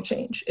social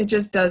change. It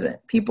just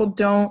doesn't. People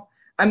don't,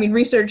 I mean,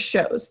 research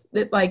shows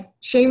that like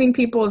shaming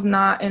people is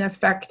not an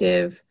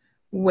effective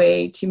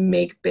way to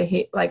make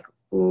like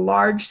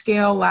large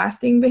scale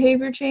lasting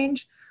behavior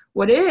change.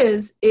 What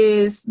is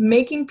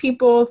making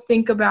people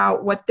think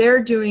about what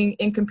they're doing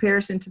in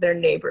comparison to their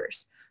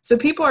neighbors. So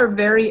people are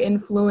very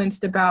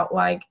influenced about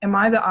like, am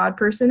I the odd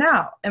person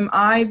out? Am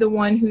I the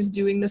one who's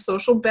doing the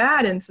social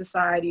bad in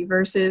society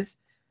versus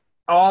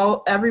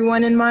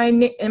everyone in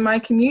my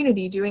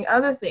community doing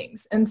other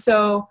things? And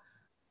so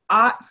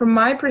from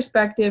my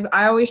perspective,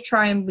 I always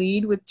try and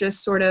lead with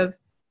just sort of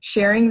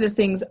sharing the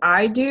things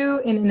I do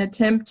in an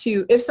attempt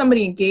to, if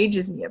somebody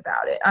engages me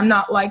about it, I'm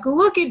not like,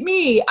 look at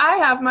me, I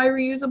have my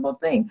reusable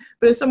thing.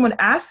 But if someone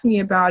asks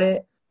me about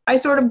it, I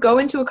sort of go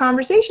into a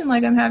conversation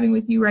like I'm having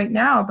with you right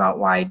now about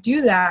why I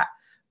do that.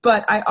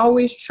 But I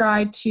always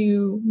try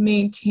to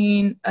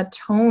maintain a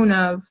tone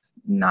of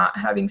not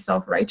having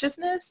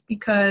self-righteousness,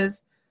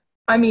 because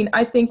I mean,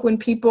 I think when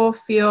people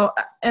feel,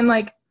 and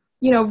like,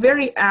 you know,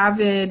 very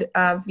avid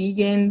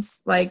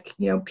vegans, like,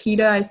 you know,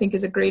 PETA, I think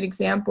is a great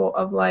example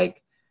of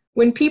like,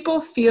 when people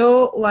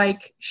feel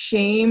like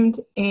shamed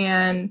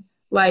and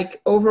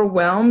like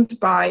overwhelmed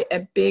by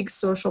a big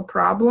social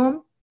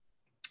problem,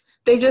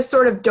 they just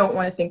sort of don't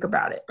want to think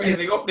about it. Right,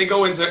 they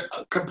go into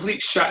a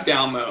complete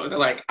shutdown mode. They're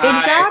like,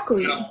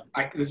 exactly,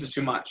 this is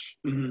too much.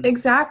 Mm-hmm.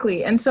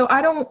 Exactly. And so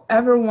I don't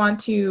ever want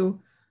to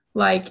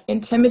like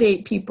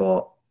intimidate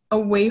people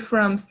away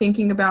from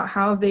thinking about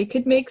how they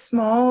could make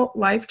small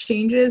life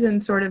changes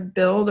and sort of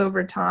build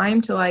over time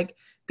to like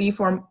be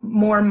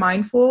more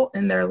mindful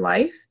in their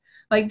life.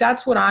 Like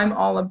that's what I'm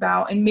all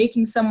about, and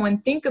making someone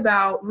think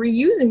about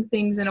reusing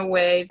things in a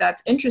way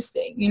that's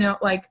interesting. You know,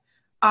 like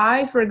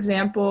for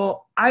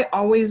example, I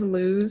always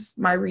lose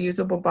my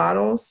reusable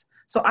bottles.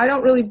 So I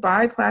don't really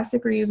buy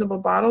plastic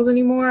reusable bottles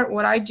anymore.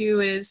 What I do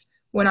is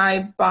when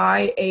I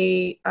buy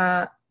a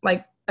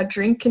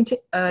drink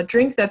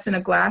that's in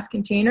a glass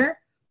container,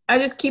 I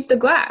just keep the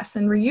glass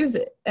and reuse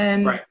it.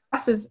 And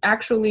glass is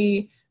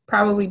actually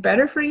probably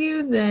better for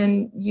you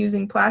than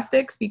using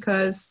plastics,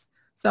 because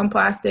some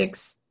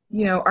plastics,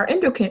 you know, are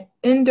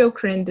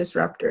endocrine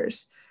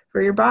disruptors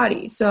for your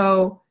body.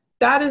 So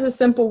that is a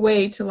simple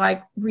way to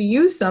like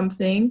reuse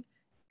something.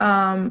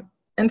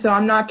 And so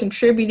I'm not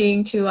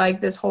contributing to like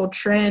this whole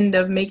trend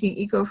of making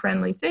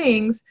eco-friendly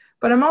things,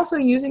 but I'm also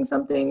using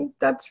something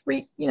that's,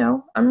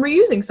 I'm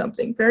reusing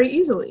something very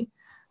easily.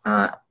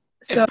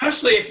 So,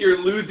 especially if you're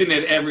losing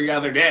it every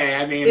other day.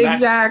 I mean,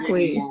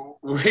 exactly.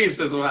 That's waste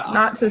as well.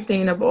 Not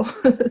sustainable.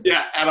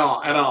 Yeah, at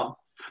all.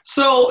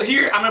 So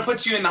here, I'm going to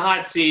put you in the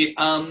hot seat.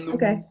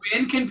 Okay.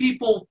 When can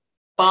people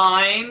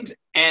find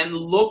and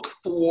look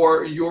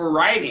for your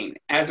writing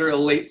as it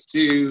relates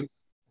to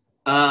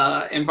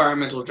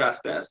environmental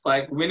justice?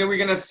 Like, when are we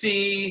going to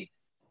see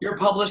your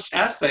published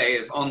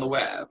essays on the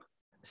web?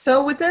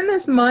 So within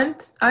this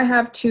month, I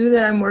have 2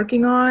 that I'm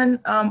working on.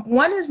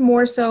 One is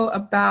more so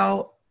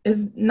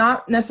is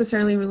not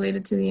necessarily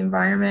related to the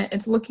environment.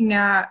 It's looking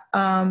at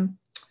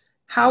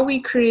how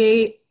we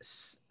create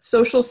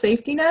social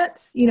safety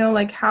nets, you know,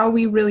 like how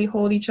we really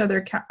hold each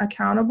other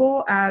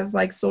accountable as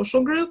like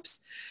social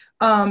groups,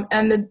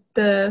 and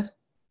the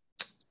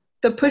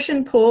push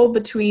and pull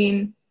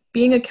between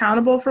being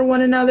accountable for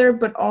one another,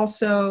 but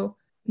also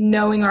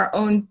knowing our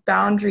own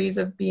boundaries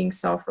of being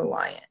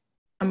self-reliant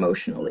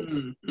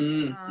emotionally.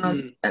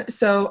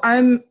 So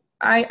I'm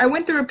I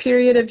went through a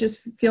period of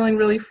just feeling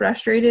really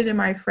frustrated in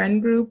my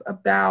friend group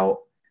about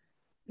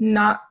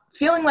not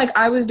feeling like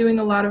I was doing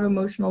a lot of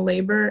emotional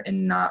labor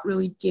and not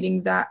really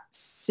getting that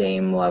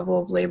same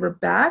level of labor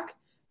back.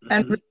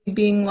 And really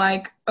being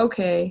like,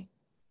 okay,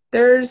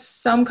 there's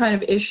some kind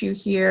of issue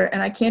here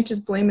and I can't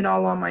just blame it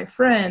all on my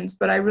friends,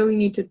 but I really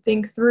need to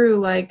think through,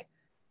 like,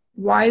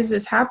 why is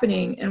this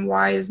happening and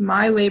why is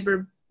my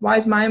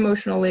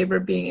emotional labor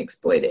being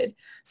exploited?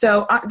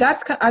 So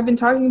I've been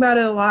talking about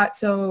it a lot.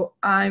 So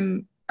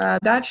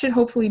that should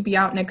hopefully be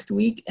out next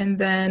week. And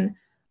then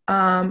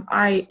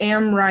I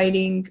am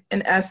writing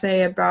an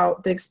essay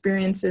about the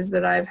experiences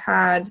that I've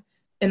had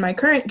in my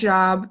current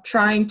job,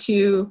 trying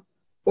to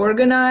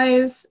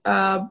organize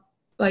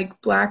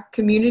like Black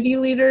community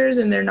leaders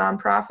and their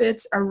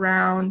nonprofits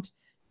around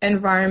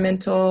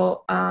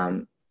environmental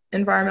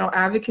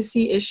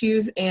advocacy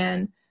issues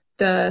and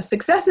the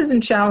successes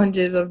and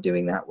challenges of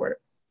doing that work.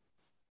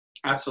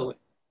 Absolutely.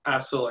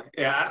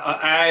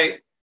 Yeah,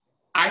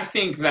 I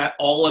think that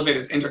all of it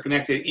is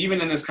interconnected.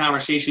 Even in this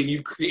conversation,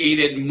 you've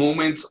created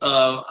moments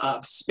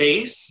of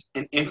space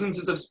and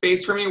instances of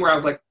space for me where I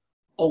was like,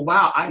 oh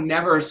wow, I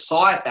never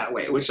saw it that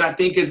way, which I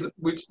think is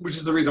which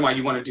is the reason why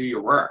you want to do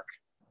your work.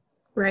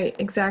 Right,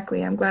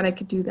 exactly. I'm glad I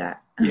could do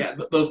that. Yeah,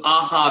 those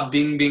aha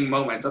bing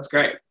moments. That's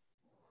great.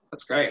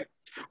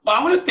 Well,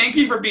 I want to thank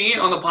you for being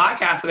on the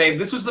podcast today.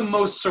 This was the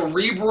most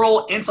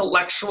cerebral,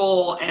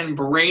 intellectual, and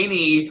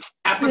brainy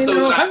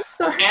episode I've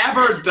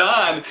ever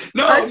done.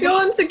 No, I feel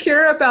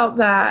insecure about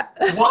that.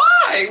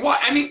 Why?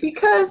 I mean,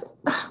 because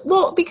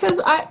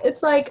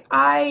it's like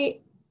I've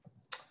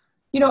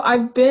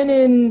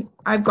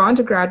gone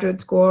to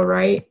graduate school,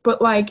 right?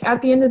 But like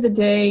at the end of the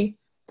day,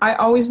 I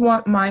always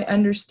want my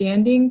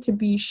understanding to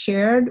be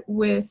shared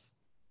with,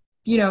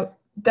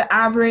 the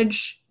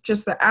average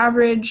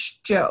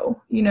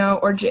Joe,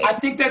 or Jake. I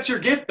think that's your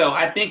gift, though.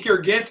 I think your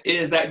gift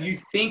is that you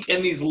think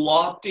in these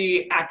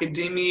lofty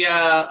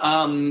academia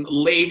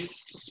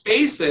laced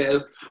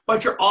spaces,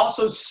 but you're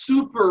also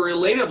super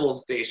relatable,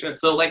 Stacia.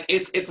 So like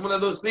it's one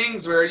of those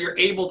things where you're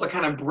able to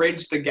kind of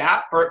bridge the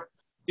gap for,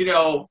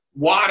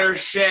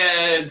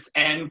 watersheds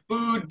and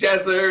food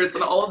deserts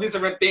and all of these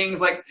different things.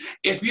 Like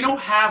if you don't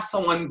have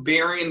someone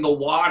bearing the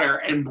water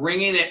and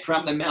bringing it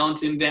from the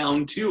mountain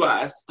down to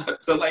us,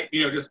 so like,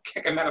 just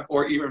kick a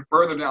metaphor even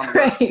further down the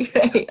road.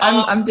 Right.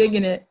 I'm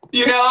digging it.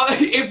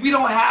 If we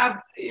don't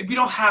have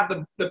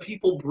the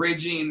people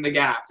bridging the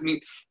gaps, I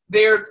mean,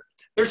 there's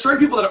certain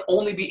people that will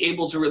only be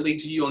able to relate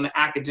to you on the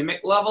academic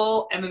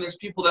level, and then there's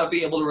people that will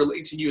be able to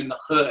relate to you in the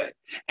hood.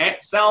 And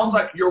it sounds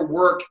like your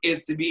work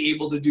is to be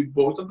able to do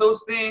both of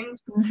those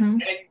things. Mm-hmm.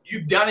 And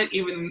you've done it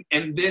even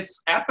in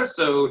this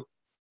episode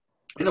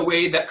in a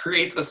way that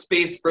creates a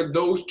space for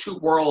those two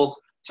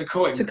worlds to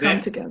coexist. To come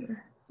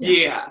together.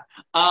 Yeah.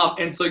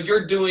 And so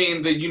you're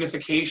doing the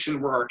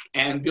unification work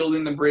and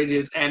building the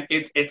bridges, and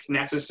it's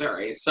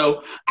necessary.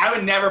 So I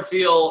would never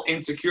feel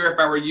insecure if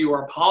I were you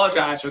or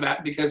apologize for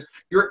that, because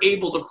you're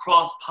able to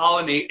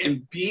cross-pollinate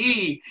and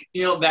be,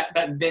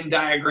 that Venn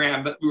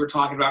diagram that we were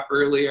talking about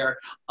earlier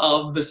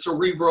of the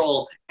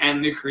cerebral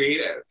and the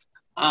creative.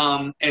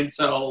 And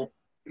so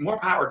more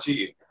power to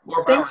you.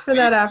 Thanks for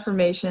that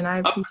affirmation. I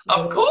appreciate it.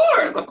 Of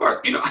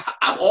course.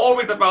 I'm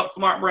always about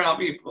smart brown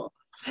people.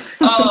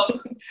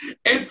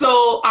 And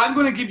so I'm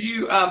going to give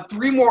you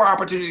 3 more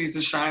opportunities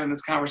to shine in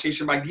this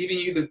conversation by giving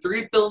you the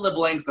 3 fill in the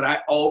blanks that I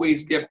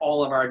always give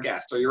all of our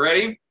guests. Are you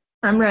ready?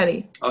 I'm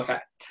ready. Okay.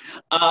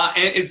 And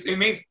it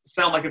may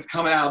sound like it's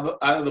coming out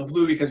of the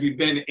blue because we've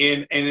been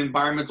in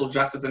environmental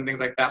justice and things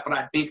like that, but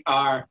I think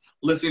our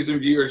listeners and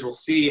viewers will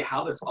see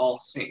how this all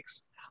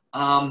syncs.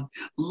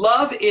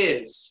 Love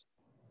is?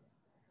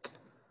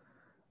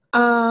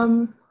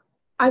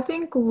 I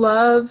think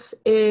love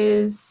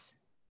is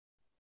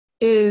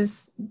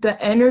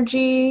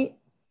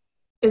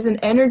an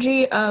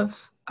energy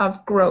of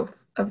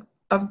growth, of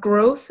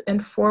growth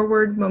and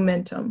forward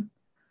momentum.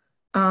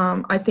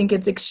 I think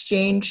it's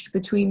exchanged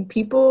between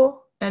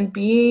people and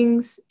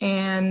beings,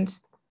 and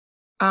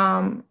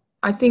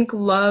I think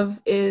love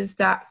is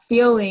that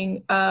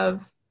feeling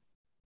of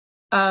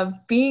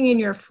being in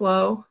your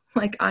flow,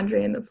 like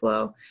Andre in the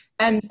flow,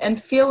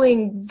 and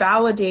feeling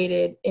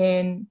validated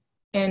in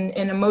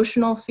an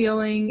emotional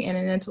feeling and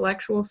an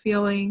intellectual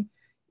feeling.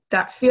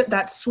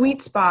 That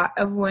sweet spot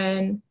of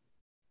when,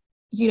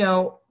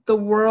 the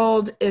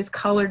world is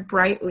colored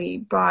brightly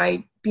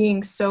by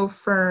being so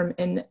firm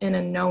in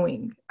a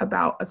knowing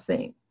about a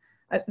thing.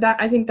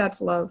 I think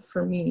that's love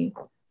for me.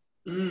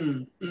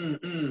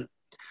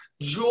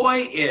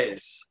 Joy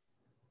is?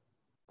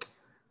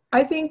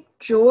 I think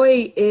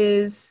joy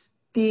is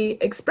the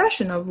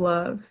expression of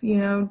love.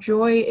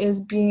 Joy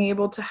is being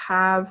able to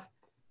have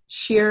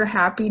sheer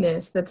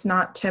happiness that's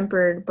not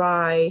tempered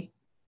by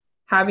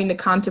having to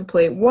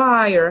contemplate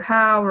why or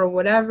how or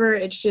whatever.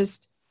 It's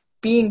just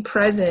being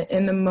present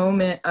in the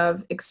moment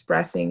of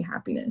expressing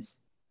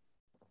happiness.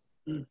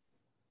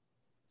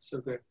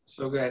 So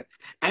good.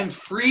 And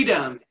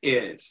freedom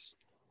is?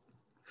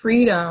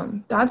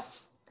 Freedom.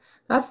 That's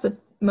the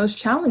most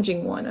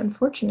challenging one,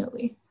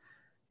 unfortunately.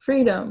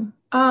 Freedom.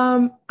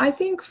 I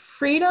think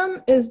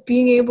freedom is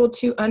being able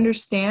to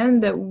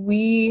understand that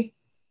we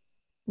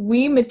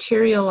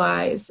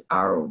materialize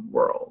our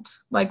world.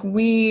 Like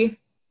we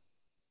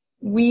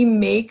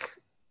make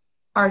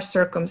our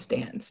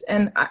circumstance.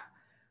 And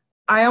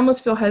I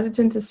almost feel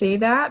hesitant to say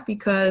that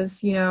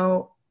because, you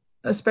know,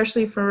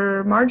 especially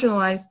for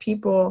marginalized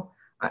people,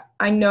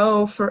 I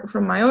know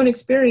from my own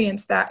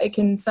experience that it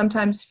can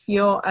sometimes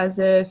feel as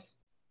if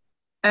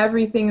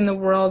everything in the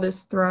world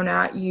is thrown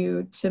at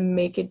you to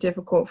make it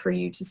difficult for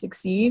you to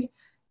succeed.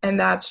 And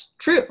that's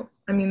true.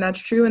 I mean, that's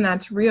true and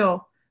that's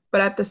real.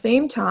 But at the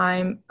same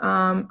time,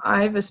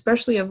 I've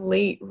especially of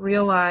late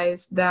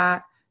realized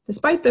that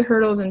despite the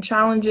hurdles and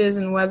challenges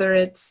and whether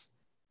it's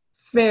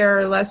fair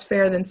or less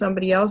fair than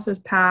somebody else's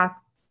path,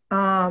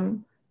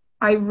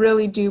 I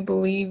really do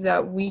believe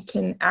that we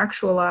can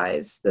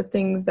actualize the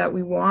things that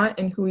we want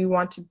and who we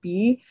want to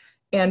be.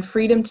 And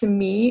freedom to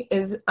me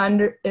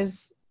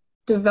is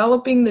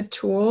developing the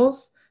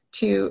tools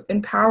to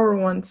empower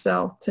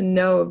oneself to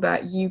know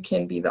that you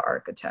can be the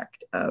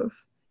architect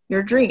of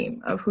your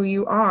dream, of who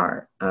you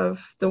are,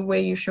 of the way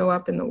you show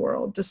up in the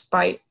world,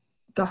 despite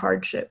the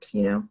hardships,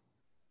 you know?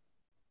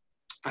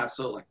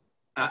 Absolutely.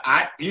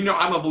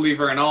 I'm a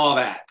believer in all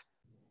that.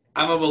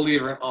 I'm a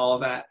believer in all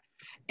of that.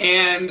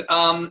 And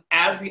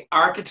as the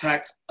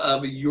architect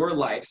of your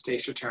life,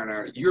 Stacia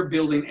Turner, you're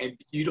building a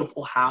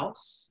beautiful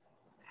house.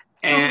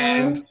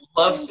 And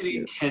Love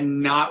City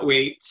cannot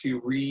wait to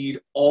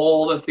read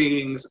all the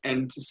things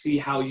and to see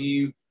how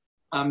you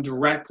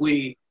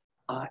directly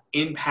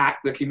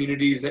impact the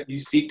communities that you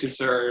seek to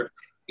serve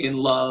in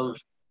love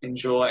and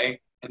joy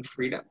and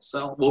freedom.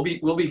 So we'll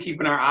be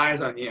keeping our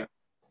eyes on you.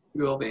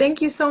 We will be.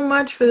 Thank you so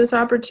much for this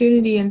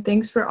opportunity, and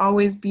thanks for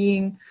always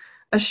being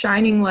a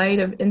shining light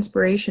of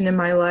inspiration in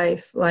my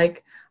life.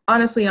 Like,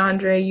 honestly,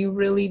 Andre, you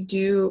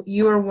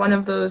are one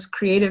of those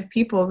creative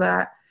people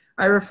that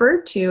I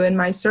referred to in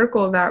my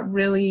circle that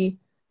really,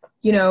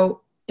 you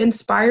know,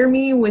 inspire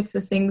me with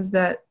the things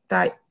that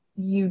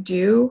you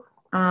do,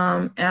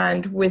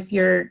 and with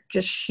your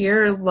just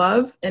sheer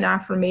love and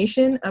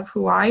affirmation of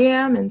who I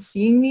am and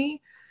seeing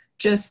me,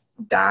 just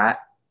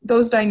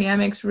those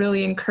dynamics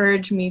really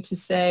encourage me to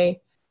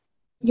say,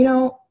 you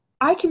know,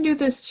 I can do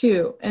this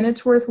too, and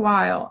it's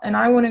worthwhile. And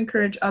I want to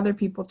encourage other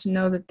people to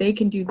know that they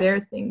can do their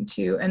thing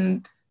too,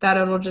 and that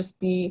it'll just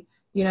be,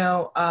 you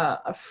know,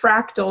 a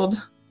fractaled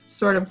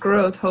sort of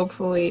growth,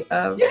 hopefully,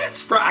 of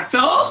yes,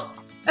 fractal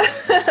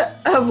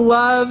of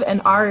love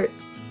and art.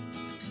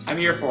 I'm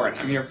here for it.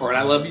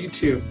 I love you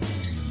too.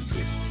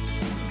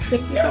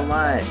 Thank you so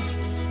much.